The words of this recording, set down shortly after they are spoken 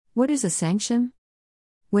What is a sanction?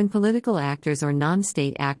 When political actors or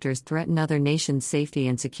non-state actors threaten other nations' safety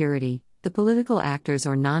and security, the political actors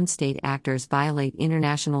or non-state actors violate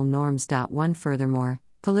international norms. 1 Furthermore,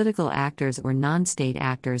 political actors or non-state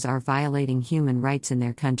actors are violating human rights in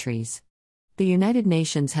their countries. The United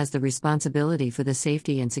Nations has the responsibility for the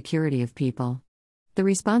safety and security of people. The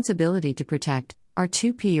responsibility to protect,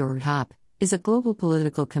 R2P or RTOP, is a global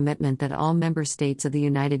political commitment that all member states of the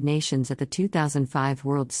United Nations at the 2005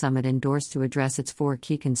 World Summit endorsed to address its 4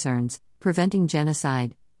 key concerns: preventing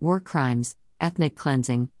genocide, war crimes, ethnic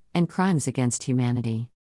cleansing, and crimes against humanity.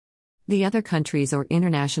 The other countries or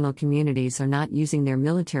international communities are not using their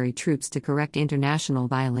military troops to correct international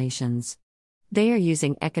violations. They are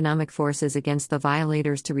using economic forces against the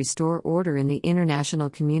violators to restore order in the international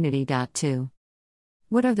community. 2.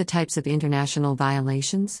 What are the types of international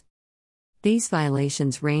violations? These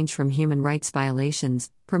violations range from human rights violations,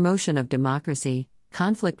 promotion of democracy,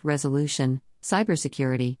 conflict resolution,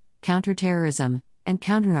 cybersecurity, counterterrorism, and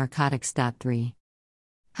counter-narcotics. 3.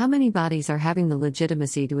 How many bodies are having the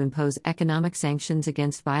legitimacy to impose economic sanctions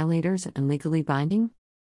against violators and legally binding?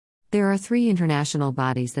 There are 3 international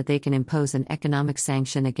bodies that they can impose an economic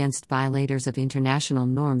sanction against violators of international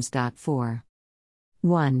norms. 4.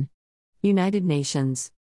 1. United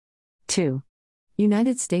Nations. 2.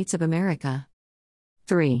 United States of America.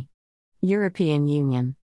 3. European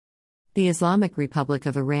Union. The Islamic Republic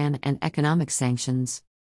of Iran and economic sanctions.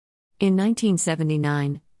 In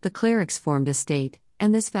 1979, the clerics formed a state,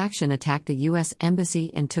 and this faction attacked the U.S.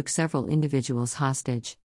 Embassy and took several individuals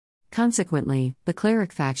hostage. Consequently, the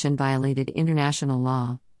cleric faction violated international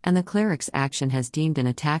law, and the clerics' action has deemed an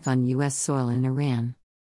attack on U.S. soil in Iran.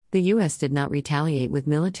 The U.S. did not retaliate with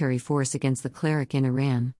military force against the cleric in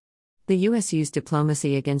Iran. The U.S. used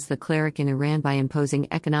diplomacy against the cleric in Iran by imposing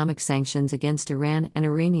economic sanctions against Iran and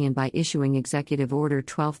Iranian by issuing Executive Order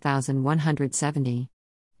 12170.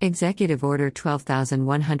 Executive Order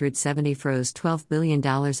 12170 froze $12 billion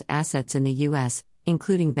assets in the U.S.,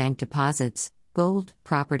 including bank deposits, gold,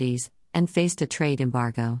 properties, and faced a trade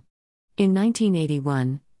embargo. In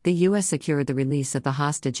 1981, the U.S. secured the release of the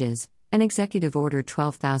hostages, and Executive Order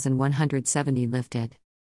 12170 lifted.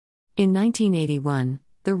 In 1981,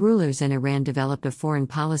 the rulers in Iran developed a foreign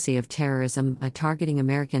policy of terrorism by targeting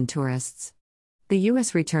American tourists. The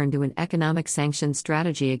U.S. returned to an economic sanctions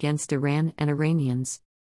strategy against Iran and Iranians.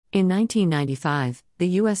 In 1995, the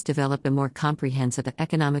U.S. developed a more comprehensive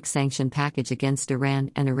economic sanction package against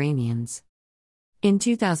Iran and Iranians. In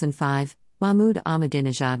 2005, Mahmoud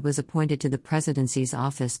Ahmadinejad was appointed to the presidency's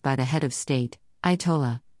office by the head of state,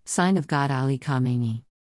 Ayatollah, Sign of God Ali Khamenei.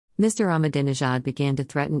 Mr. Ahmadinejad began to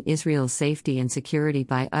threaten Israel's safety and security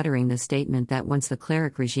by uttering the statement that once the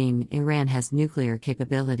cleric regime in Iran has nuclear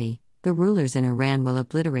capability, the rulers in Iran will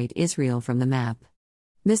obliterate Israel from the map.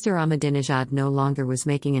 Mr. Ahmadinejad no longer was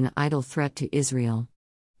making an idle threat to Israel.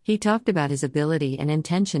 He talked about his ability and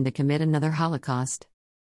intention to commit another Holocaust.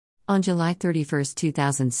 On July 31,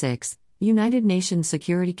 2006, United Nations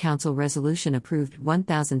Security Council resolution approved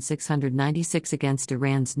 1696 against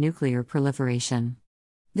Iran's nuclear proliferation.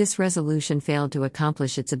 This resolution failed to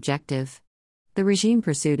accomplish its objective. The regime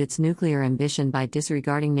pursued its nuclear ambition by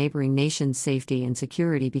disregarding neighboring nations' safety and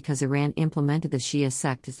security because Iran implemented the Shia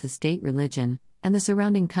sect as the state religion, and the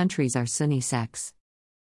surrounding countries are Sunni sects.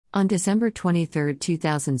 On December 23,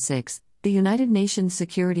 2006, the United Nations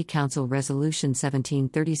Security Council Resolution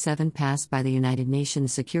 1737 passed by the United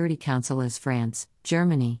Nations Security Council as France,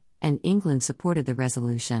 Germany, and England supported the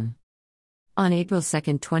resolution. On April 2,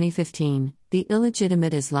 2015, the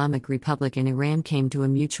illegitimate Islamic Republic in Iran came to a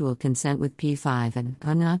mutual consent with P5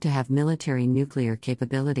 and not to have military nuclear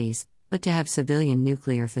capabilities, but to have civilian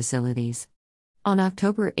nuclear facilities. On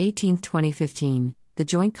October 18, 2015, the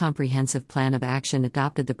Joint Comprehensive Plan of Action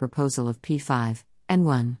adopted the proposal of P5 and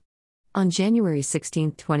 1. On January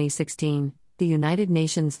 16, 2016, the United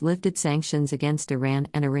Nations lifted sanctions against Iran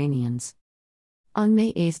and Iranians. On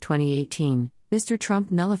May 8, 2018, Mr.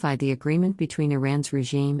 Trump nullified the agreement between Iran's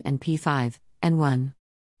regime and P5 and 1.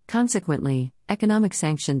 Consequently, economic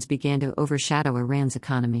sanctions began to overshadow Iran's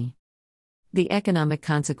economy. The economic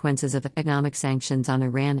consequences of economic sanctions on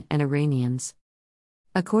Iran and Iranians.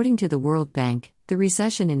 According to the World Bank, the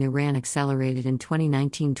recession in Iran accelerated in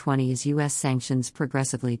 2019-20 as U.S. sanctions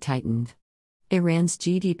progressively tightened. Iran's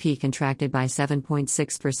GDP contracted by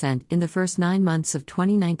 7.6% in the first 9 months of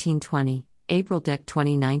 2019-20, April-Dec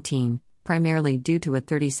 2019, primarily due to a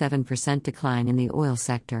 37% decline in the oil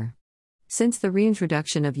sector. Since the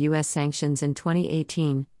reintroduction of U.S. sanctions in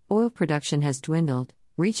 2018, oil production has dwindled,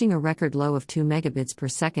 reaching a record low of 2 megabits per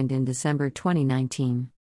second in December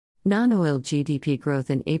 2019. Non-oil GDP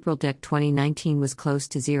growth in April-Dec 2019 was close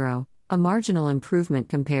to zero, a marginal improvement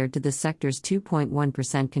compared to the sector's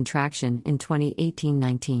 2.1% contraction in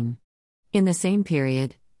 2018-19. In the same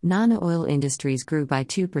period, non-oil industries grew by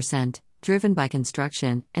 2%, driven by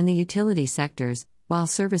construction and the utility sectors, while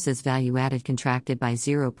services value-added contracted by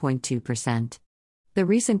 0.2%. The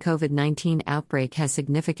recent COVID-19 outbreak has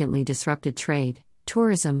significantly disrupted trade,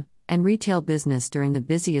 tourism, and retail business during the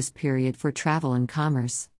busiest period for travel and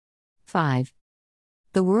commerce. 5.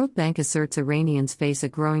 The World Bank asserts Iranians face a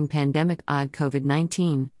growing pandemic amid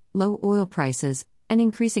COVID-19, low oil prices, and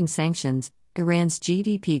increasing sanctions. Iran's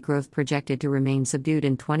GDP growth projected to remain subdued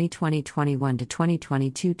in 2020-21 to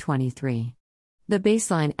 2022-23. The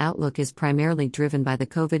baseline outlook is primarily driven by the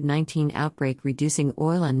COVID-19 outbreak, reducing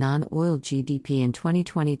oil and non-oil GDP in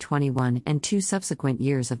 2020-21 and 2 subsequent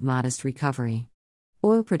years of modest recovery.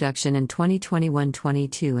 Oil production in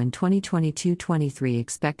 2021-22 and 2022-23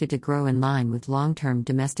 expected to grow in line with long-term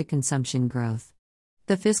domestic consumption growth.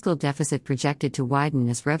 The fiscal deficit projected to widen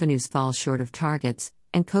as revenues fall short of targets,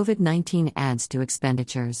 and COVID-19 adds to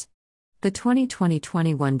expenditures. The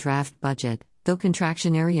 2020-21 draft budget, though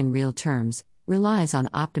contractionary in real terms, relies on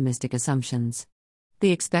optimistic assumptions.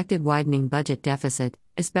 The expected widening budget deficit,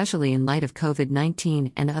 especially in light of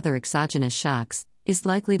COVID-19 and other exogenous shocks, is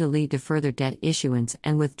likely to lead to further debt issuance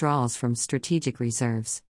and withdrawals from strategic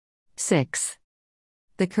reserves. 6.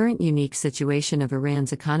 The current unique situation of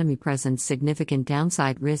Iran's economy presents significant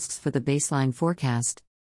downside risks for the baseline forecast.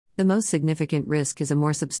 The most significant risk is a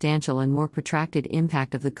more substantial and more protracted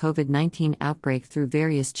impact of the COVID-19 outbreak through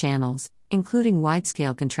various channels, including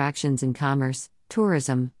wide-scale contractions in commerce,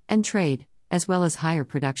 tourism, and trade, as well as higher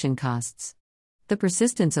production costs. The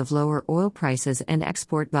persistence of lower oil prices and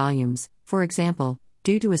export volumes, for example,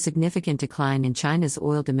 due to a significant decline in China's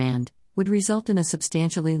oil demand, would result in a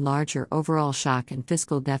substantially larger overall shock and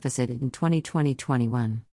fiscal deficit in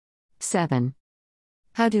 2020-21. 7.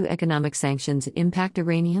 How do economic sanctions impact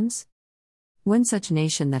Iranians? One such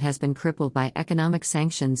nation that has been crippled by economic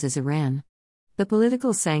sanctions is Iran. The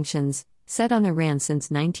political sanctions, set on Iran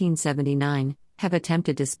since 1979, have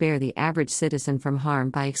attempted to spare the average citizen from harm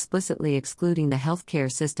by explicitly excluding the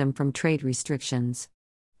healthcare system from trade restrictions.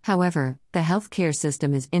 However, the healthcare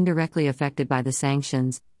system is indirectly affected by the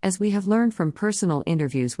sanctions, as we have learned from personal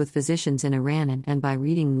interviews with physicians in Iran and by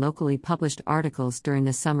reading locally published articles during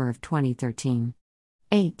the summer of 2013.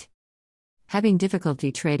 8. Having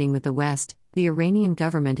difficulty trading with the West, the Iranian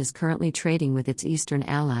government is currently trading with its Eastern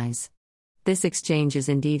allies. This exchange is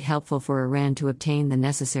indeed helpful for Iran to obtain the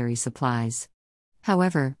necessary supplies.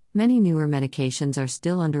 However, many newer medications are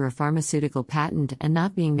still under a pharmaceutical patent and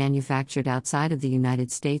not being manufactured outside of the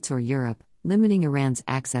United States or Europe, limiting Iran's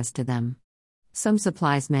access to them. Some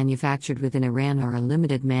supplies manufactured within Iran are a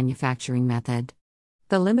limited manufacturing method.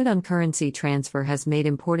 The limit on currency transfer has made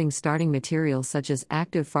importing starting materials such as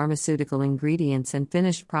active pharmaceutical ingredients and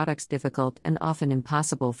finished products difficult and often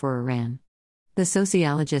impossible for Iran. The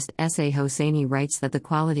sociologist S.A. Hosseini writes that the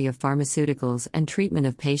quality of pharmaceuticals and treatment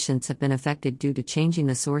of patients have been affected due to changing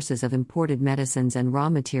the sources of imported medicines and raw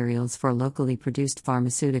materials for locally produced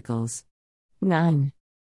pharmaceuticals. 9.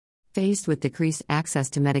 Faced with decreased access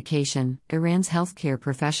to medication, Iran's healthcare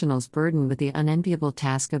professionals burdened with the unenviable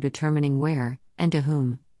task of determining where, and to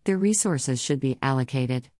whom, their resources should be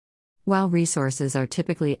allocated. While resources are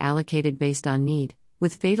typically allocated based on need,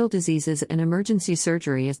 with fatal diseases and emergency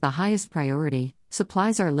surgery as the highest priority,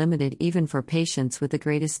 supplies are limited even for patients with the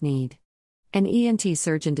greatest need. An ENT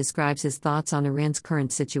surgeon describes his thoughts on Iran's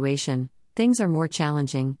current situation: things are more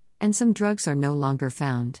challenging, and some drugs are no longer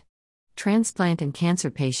found. Transplant and cancer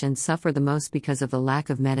patients suffer the most because of the lack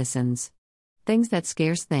of medicines. Things that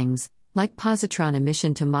scarce things, like positron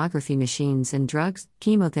emission tomography machines and drugs,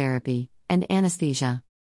 chemotherapy, and anesthesia.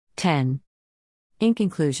 10. In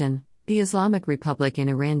conclusion, the Islamic Republic in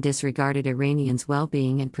Iran disregarded Iranians'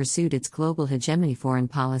 well-being and pursued its global hegemony foreign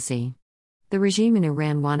policy. The regime in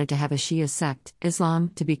Iran wanted to have a Shia sect,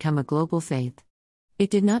 Islam, to become a global faith. It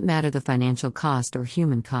did not matter the financial cost or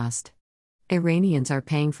human cost. Iranians are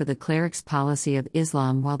paying for the clerics' policy of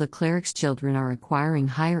Islam while the clerics' children are acquiring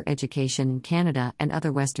higher education in Canada and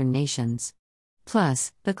other Western nations.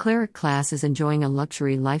 Plus, the cleric class is enjoying a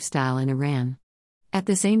luxury lifestyle in Iran. At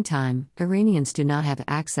the same time, Iranians do not have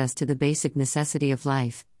access to the basic necessity of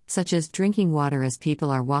life, such as drinking water, as people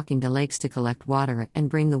are walking to lakes to collect water and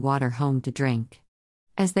bring the water home to drink.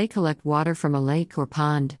 As they collect water from a lake or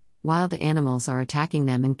pond, wild animals are attacking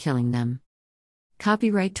them and killing them.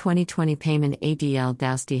 Copyright 2020 Payman Adl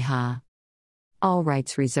Dousti Ha. All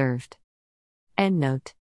rights reserved.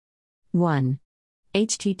 Endnote. 1.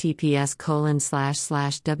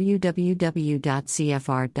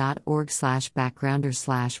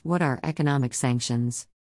 https://www.cfr.org/backgrounder/what are economic sanctions.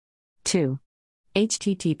 2.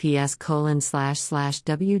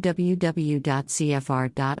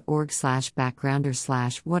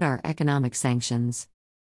 https://www.cfr.org/backgrounder/what are economic sanctions.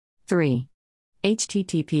 3.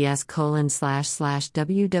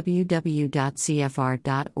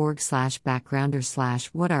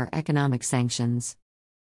 https://www.cfr.org/backgrounder/what are economic sanctions.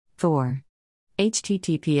 4.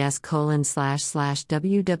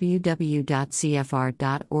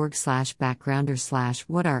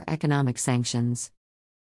 https://www.cfr.org/backgrounder/what are economic sanctions.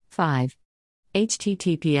 5.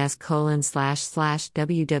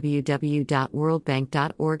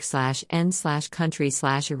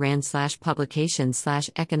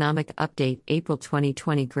 https://www.worldbank.org/n/country/Iran/publication/economic update April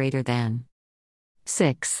 2020 greater than.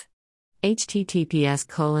 6.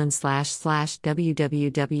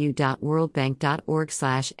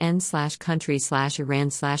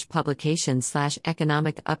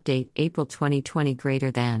 https://www.worldbank.org/n/country/Iran/publication/economic update April 2020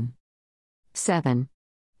 greater than. 7.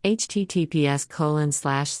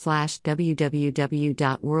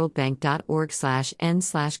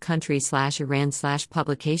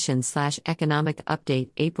 https://www.worldbank.org/n/country/Iran/publication/economic update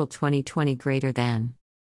April 2020 greater than.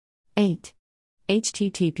 8.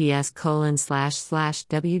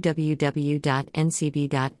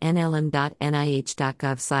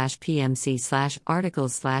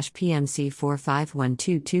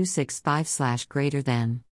 greater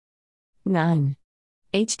than. 9.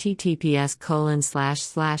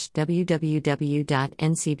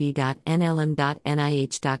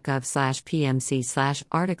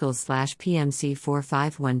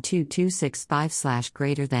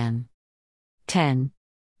 greater than. 10.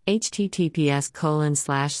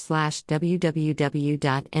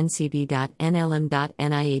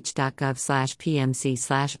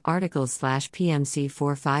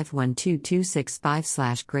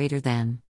 greater than.